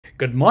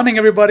Good morning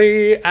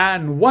everybody,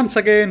 and once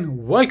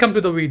again welcome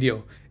to the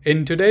video.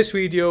 In today's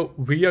video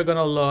we are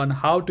gonna learn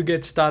how to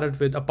get started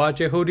with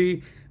Apache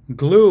HUDI,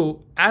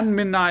 Glue and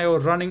MINIO,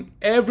 running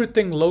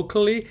everything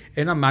locally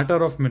in a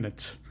matter of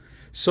minutes.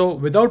 So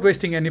without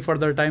wasting any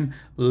further time,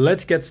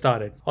 let's get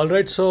started.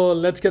 Alright, so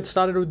let's get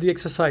started with the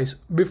exercise.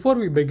 Before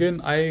we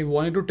begin, I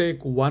wanted to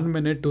take 1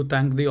 minute to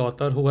thank the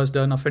author who has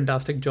done a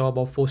fantastic job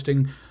of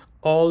posting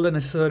all the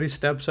necessary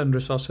steps and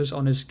resources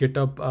on his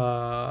GitHub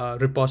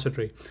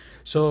repository.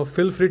 So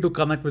feel free to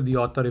connect with the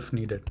author if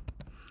needed.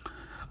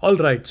 All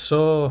right,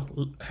 so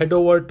head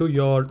over to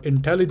your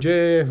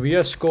IntelliJ,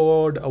 VS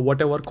Code, or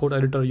whatever code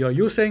editor you're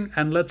using,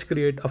 and let's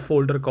create a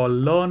folder called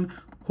Learn,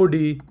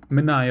 HUDI,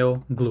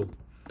 MINIO, Glue.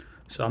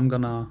 So I'm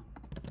gonna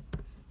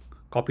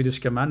copy this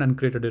command and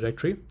create a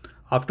directory.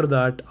 After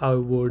that, I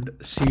would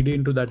cd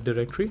into that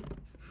directory.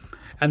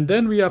 And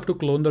then we have to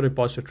clone the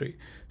repository.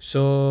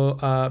 So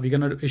we're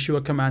gonna issue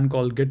a command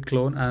called git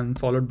clone and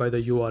followed by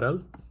the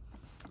URL.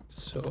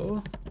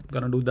 So I'm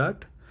gonna do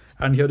that.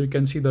 And here you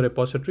can see the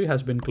repository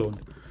has been cloned.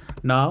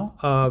 Now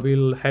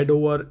we'll head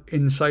over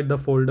inside the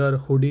folder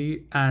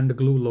HUDI and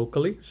Glue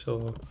locally.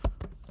 So,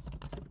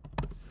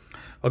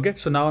 okay,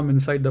 so now I'm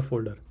inside the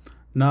folder.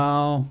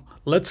 Now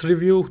let's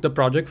review the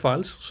project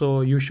files.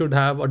 So you should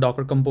have a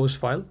Docker Compose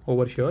file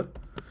over here.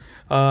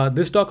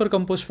 This Docker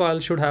Compose file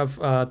should have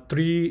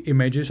 3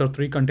 images or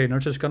 3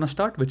 containers. It's gonna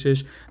start, which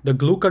is the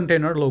Glue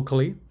container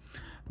locally.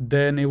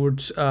 Then it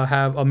would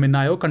have a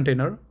MINIO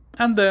container,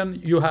 and then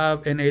you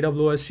have an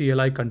AWS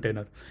CLI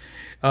container.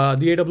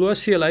 The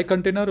AWS CLI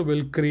container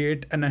will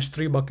create an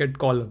S3 bucket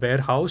called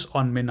warehouse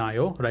on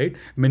MINIO, right?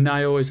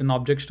 MINIO is an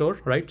object store,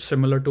 right?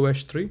 Similar to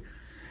S3.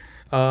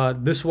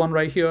 This one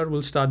right here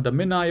will start the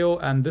MINIO,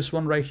 and this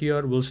one right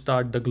here will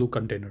start the Glue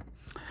container.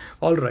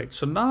 All right,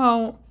 so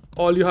now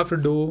all you have to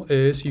do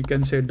is you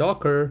can say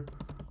docker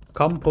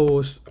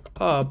compose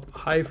up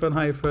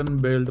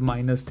 -- build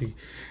 -d.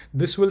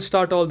 This will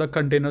start all the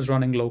containers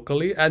running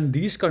locally, and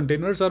these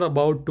containers are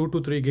about 2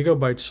 to 3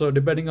 gigabytes. So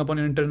depending upon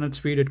your internet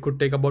speed, it could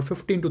take about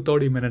 15 to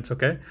 30 minutes.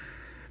 Okay.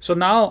 So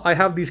now I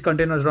have these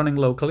containers running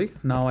locally.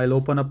 Now I'll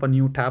open up a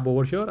new tab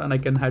over here, and I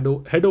can head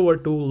over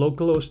to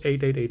localhost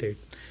 8888.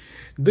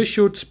 This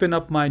should spin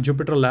up my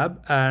Jupyter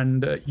lab,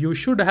 and you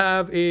should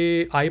have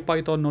a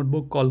IPython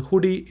notebook called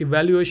HUDI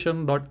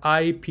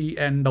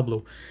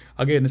evaluation.ipnw.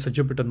 Again, it's a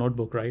Jupyter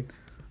notebook, right?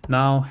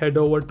 Now head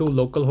over to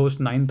localhost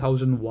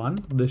 9001.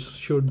 This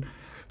should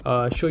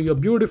show you a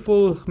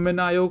beautiful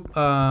MINIO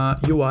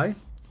UI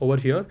over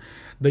here.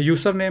 The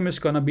username is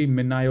gonna be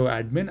MINIO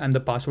admin, and the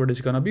password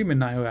is gonna be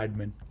MINIO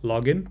admin.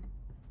 Login.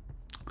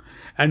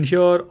 And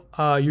here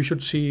you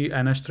should see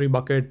an S3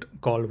 bucket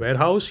called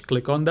warehouse.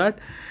 Click on that,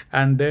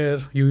 and there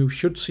you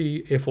should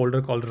see a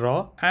folder called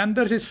raw, and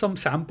there is some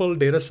sample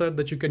data set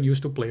that you can use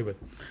to play with.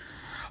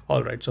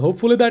 All right, so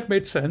hopefully that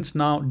made sense.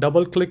 Now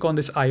double click on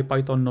this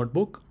IPython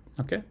notebook.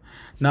 Okay,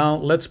 now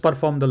let's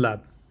perform the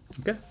lab.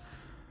 Okay,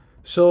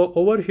 so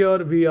over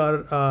here we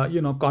are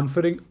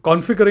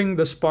configuring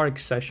the Spark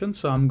session.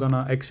 So I'm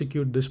gonna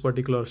execute this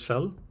particular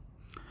cell.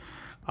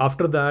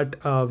 After that,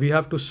 we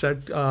have to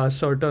set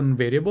certain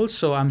variables.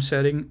 So I'm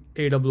setting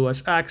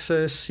AWS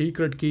access,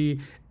 secret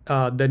key.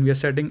 Then we are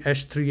setting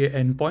S3A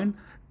endpoint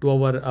to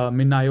our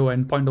MINIO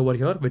endpoint over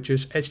here, which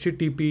is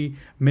HTTP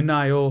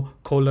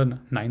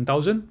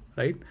MINIO:9000,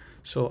 right?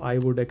 So I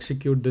would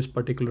execute this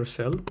particular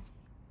cell.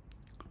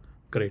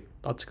 Great,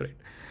 that's great.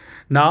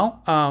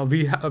 Now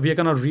we are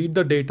gonna read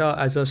the data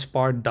as a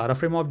Spark data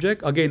frame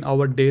object. Again,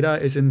 our data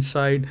is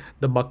inside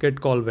the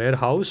bucket called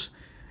warehouse,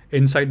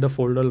 inside the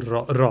folder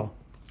raw.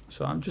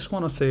 So I'm just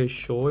gonna say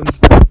show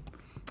instead,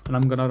 and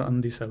I'm gonna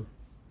run the cell.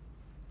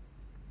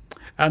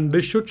 And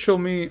this should show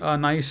me a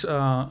nice,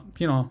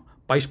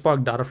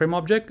 PySpark data frame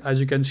object. As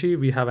you can see,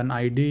 we have an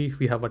ID,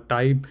 we have a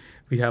type,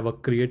 we have a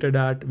created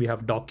at, we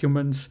have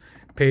documents,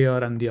 payer,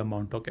 and the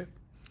amount. Okay.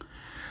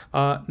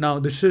 Now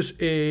this is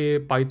a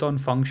Python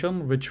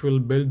function which will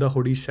build the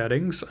HUDI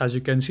settings. As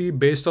you can see,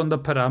 based on the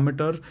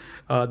parameter,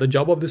 the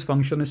job of this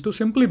function is to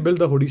simply build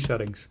the HUDI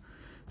settings.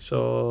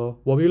 So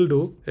what we'll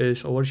do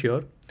is over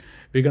here,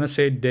 we're gonna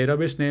say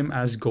database name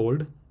as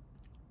gold,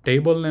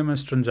 table name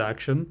as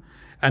transaction,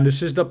 and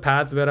this is the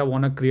path where I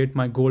wanna create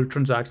my gold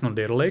transactional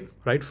data lake,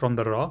 right, from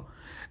the raw.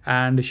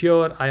 And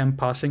here I am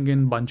passing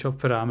in bunch of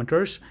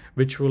parameters,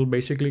 which will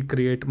basically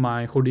create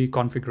my HUDI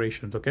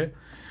configurations, okay?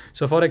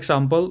 So for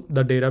example,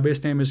 the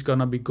database name is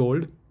gonna be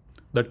gold,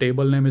 the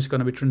table name is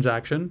gonna be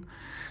transaction,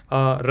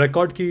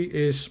 record key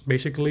is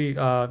basically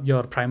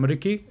your primary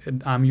key.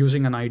 I'm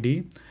using an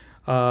ID.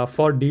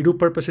 For dedo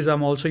purposes,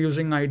 I'm also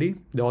using ID.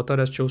 The author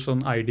has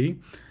chosen ID.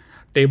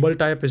 Table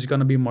type is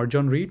gonna be merge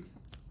on read.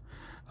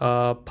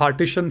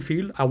 Partition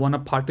field, I wanna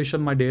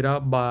partition my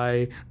data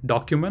by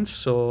documents.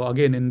 So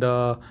again, in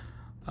the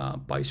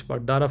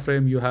PySpark data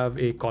frame, you have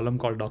a column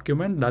called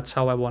document. That's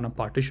how I wanna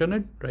partition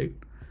it, right?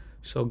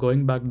 So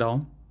going back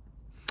down.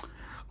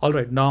 All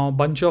right, now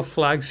bunch of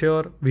flags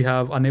here. We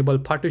have enable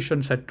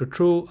partition set to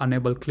true,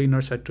 enable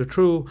cleaner set to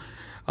true.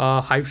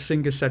 Hive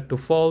sync is set to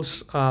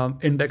false.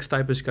 Index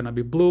type is going to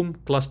be Bloom.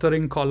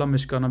 Clustering column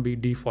is going to be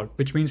default,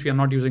 which means we are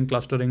not using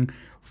clustering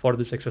for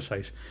this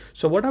exercise.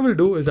 So what I will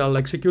do is I'll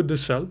execute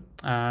this cell.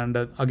 And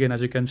again,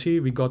 as you can see,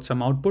 we got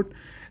some output.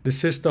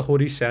 This is the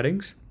HUDI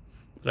settings,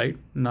 right?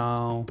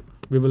 Now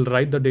we will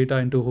write the data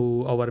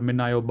into our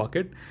MINIO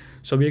bucket.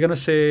 So we're going to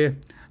say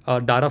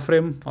data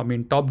frame,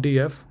 top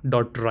df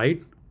dot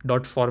write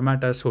dot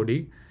format as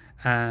HUDI.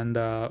 And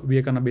we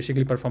are going to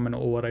basically perform an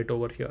overwrite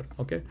over here.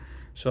 Okay.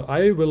 So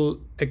I will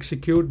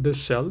execute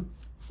this cell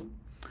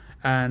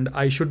and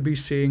I should be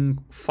seeing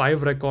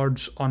 5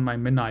 records on my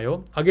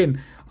MinIO. Again,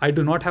 I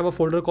do not have a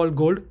folder called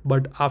gold,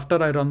 but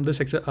after I run this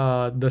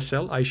the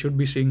cell, I should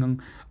be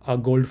seeing a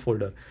gold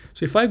folder.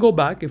 So if I go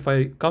back, if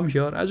I come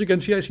here, as you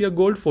can see, I see a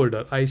gold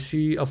folder. I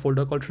see a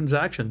folder called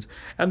transactions,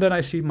 and then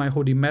I see my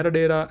HUDI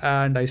metadata,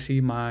 and I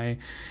see my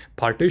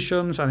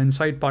partitions, and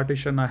inside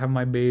partition, I have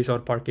my base or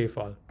parquet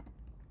file.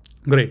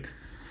 Great.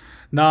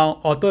 Now,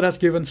 author has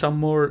given some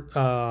more,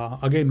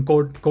 again,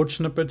 code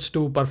snippets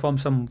to perform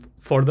some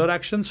further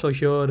actions. So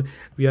here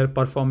we are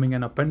performing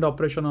an append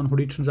operation on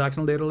HUDI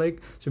transactional data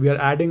lake. So we are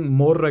adding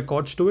more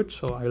records to it.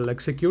 So I will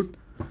execute.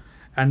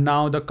 And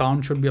now the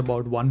count should be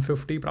about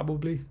 150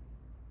 probably.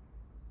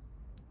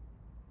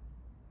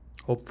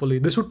 Hopefully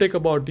this would take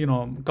about,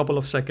 a couple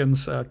of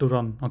seconds to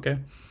run. Okay.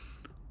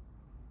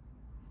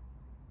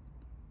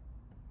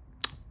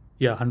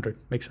 Yeah, 100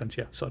 makes sense.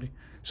 Yeah, sorry.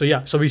 So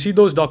yeah, so we see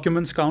those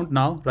documents count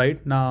now,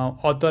 right? Now,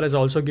 author has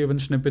also given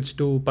snippets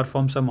to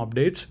perform some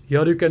updates.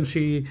 Here you can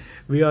see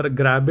we are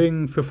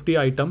grabbing 50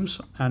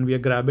 items and we are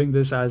grabbing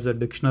this as a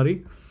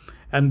dictionary.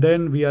 And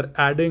then we are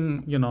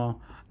adding,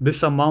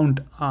 this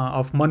amount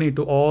of money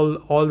to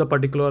all the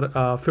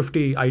particular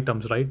 50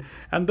 items, right?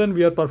 And then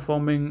we are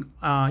performing,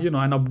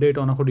 an update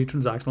on a HUDI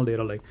transactional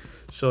data lake.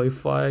 So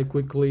if I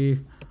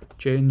quickly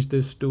change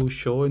this to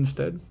show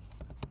instead.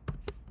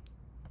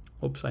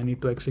 Oops, I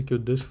need to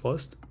execute this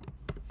first.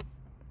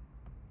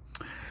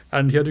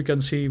 And here you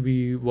can see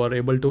we were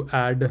able to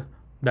add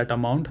that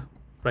amount,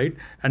 right?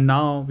 And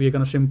now we are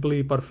going to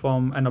simply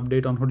perform an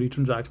update on HUDI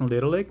transactional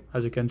data lake,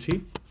 as you can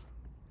see.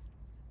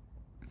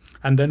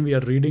 And then we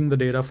are reading the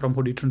data from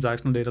HUDI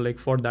transactional data lake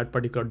for that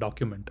particular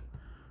document.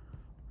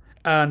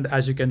 And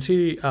as you can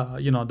see,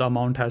 the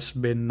amount has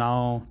been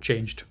now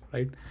changed,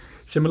 right?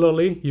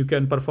 Similarly, you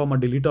can perform a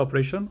delete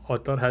operation.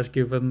 Author has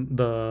given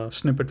the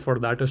snippet for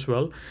that as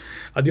well.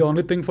 The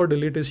only thing for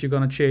delete is you're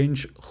going to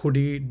change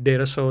HUDI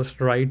data source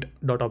write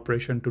dot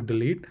operation to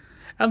delete.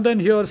 And then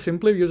here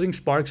simply using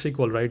Spark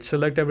SQL, right?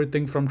 Select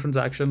everything from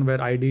transaction where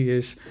ID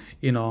is,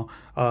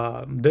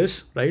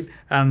 this, right?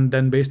 And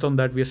then based on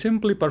that, we are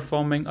simply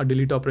performing a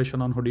delete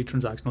operation on HUDI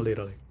transactional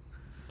data lake.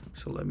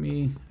 So let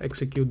me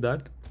execute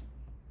that.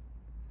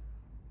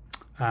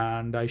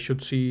 And I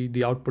should see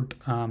the output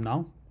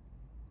now.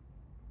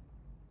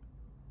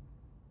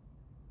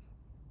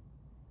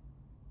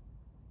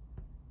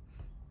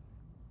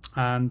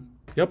 And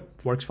yep,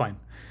 works fine.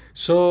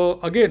 So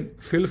again,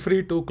 feel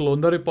free to clone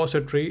the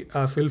repository.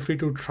 Feel free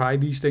to try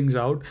these things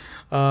out.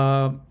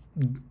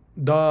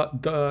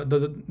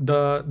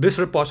 This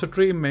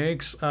repository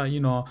makes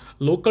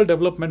local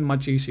development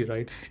much easy,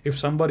 right? If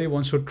somebody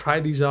wants to try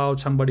these out,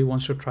 somebody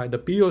wants to try the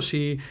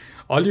POC,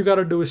 all you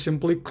gotta do is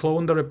simply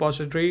clone the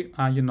repository,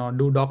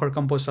 do docker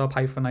compose up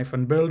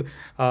 -- build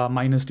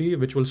 -d,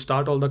 which will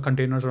start all the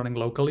containers running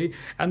locally,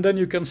 and then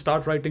you can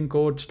start writing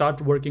code,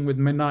 start working with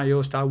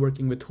MinIO, start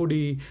working with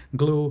HUDI,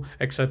 Glue,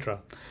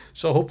 etc.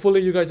 So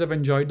hopefully you guys have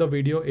enjoyed the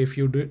video. If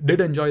you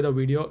did enjoy the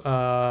video,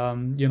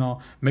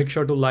 make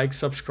sure to like,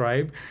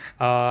 subscribe,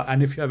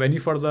 and if you have any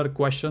further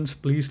questions,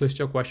 please list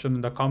your question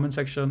in the comment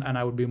section, and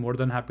I would be more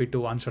than happy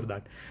to answer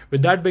that.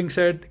 With that being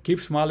said, keep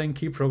smiling,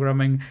 keep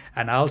programming,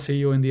 and I'll see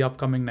you in the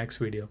upcoming next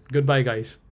video. Goodbye, guys.